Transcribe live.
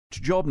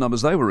Job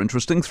numbers, they were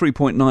interesting,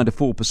 3.9 to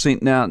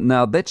 4%.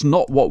 Now, that's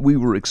not what we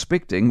were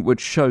expecting,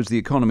 which shows the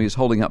economy is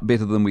holding up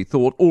better than we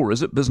thought. Or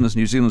is it? Business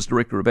New Zealand's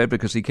Director of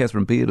Advocacy,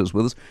 Catherine Beard, is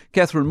with us.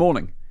 Catherine,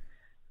 morning.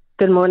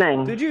 Good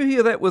morning. Did you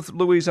hear that with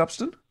Louise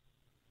Upston?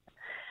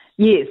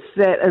 Yes,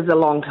 that is a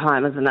long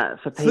time, isn't it,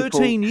 for people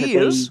 13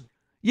 years?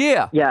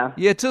 Yeah,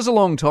 it is a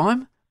long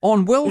time.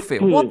 On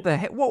welfare. What the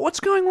heck? What's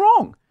going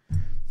wrong?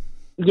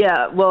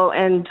 Yeah, well,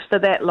 and for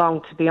that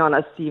long, to be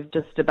honest, you've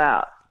just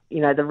about,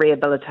 the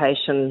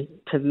rehabilitation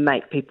to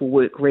make people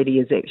work ready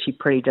is actually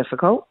pretty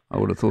difficult. I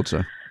would have thought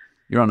so.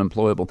 You're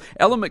unemployable.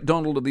 Alan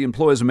McDonald of the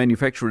Employers and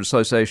Manufacturers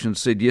Association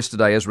said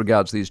yesterday, as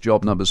regards these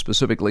job numbers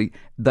specifically,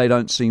 they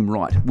don't seem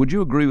right. Would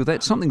you agree with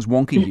that? Something's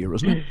wonky here,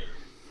 isn't it?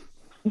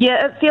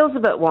 Yeah, it feels a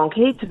bit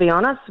wonky, to be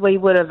honest. We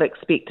would have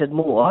expected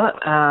more.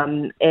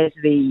 As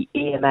the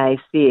EMA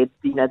said,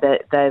 that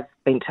they've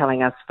been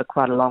telling us for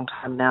quite a long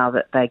time now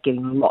that they're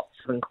getting lots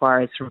of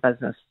inquiries from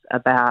business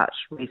about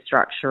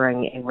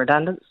restructuring and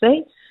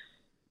redundancy.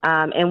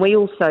 And we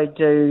also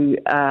do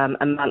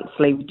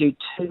we do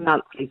 2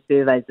 monthly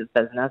surveys of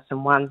business,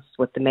 and one's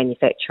with the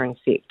manufacturing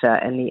sector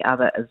and the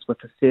other is with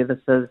the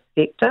services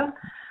sector.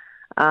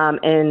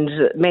 And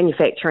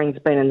manufacturing's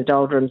been in the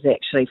doldrums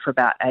actually for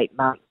about 8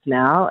 months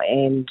now,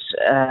 and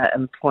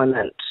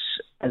employment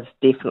is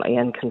definitely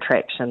in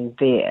contraction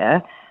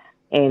there.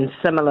 And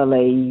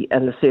similarly,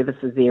 in the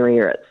services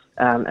area,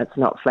 it's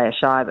not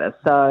flash either.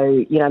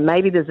 So,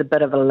 maybe there's a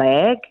bit of a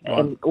lag,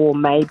 right. Or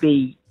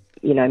maybe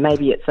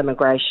it's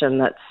immigration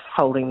that's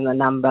holding the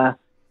number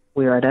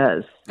where it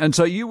is. And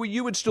so you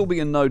would still be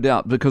in no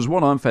doubt, because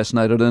what I'm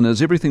fascinated in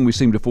is everything we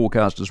seem to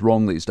forecast is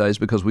wrong these days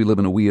because we live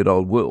in a weird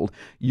old world.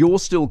 You're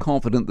still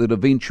confident that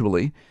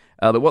eventually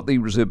that what the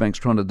Reserve Bank's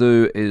trying to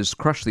do is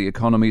crush the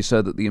economy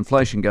so that the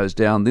inflation goes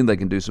down, then they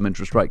can do some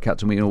interest rate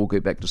cuts and we all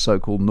get back to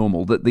so-called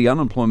normal, that the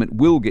unemployment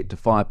will get to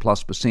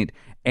 5+%,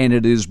 and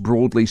it is,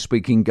 broadly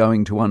speaking,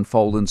 going to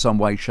unfold in some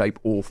way, shape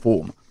or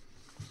form.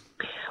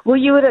 Well,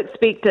 you would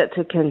expect it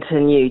to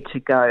continue to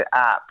go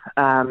up.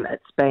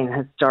 It's been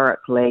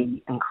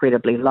historically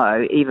incredibly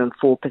low. Even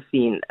 4%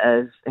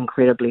 is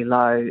incredibly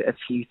low if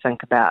you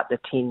think about the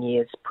 10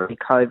 years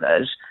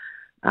pre-COVID.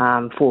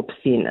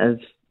 4% is,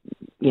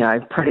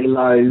 pretty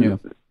low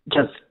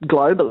just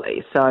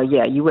globally. So,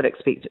 you would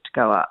expect it to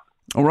go up.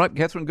 All right,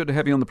 Catherine, good to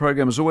have you on the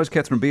program as always.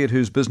 Catherine Beard,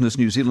 who's Business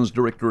New Zealand's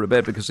Director of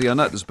Advocacy. I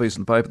note this piece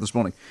in the paper this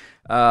morning.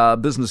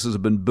 Businesses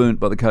have been burnt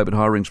by the COVID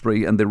hiring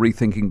spree and they're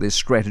rethinking their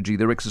strategy.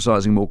 They're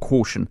exercising more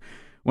caution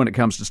when it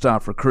comes to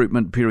staff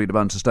recruitment, period of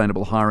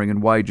unsustainable hiring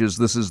and wages.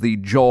 This is the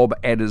Job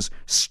Adders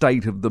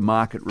State of the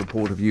Market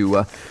report. If you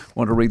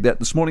want to read that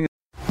this morning.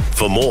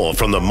 For more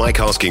from the Mike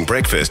Hosking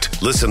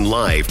Breakfast, listen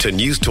live to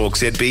News Talk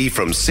ZB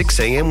from 6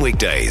 a.m.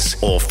 weekdays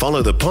or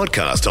follow the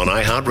podcast on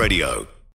iHeartRadio.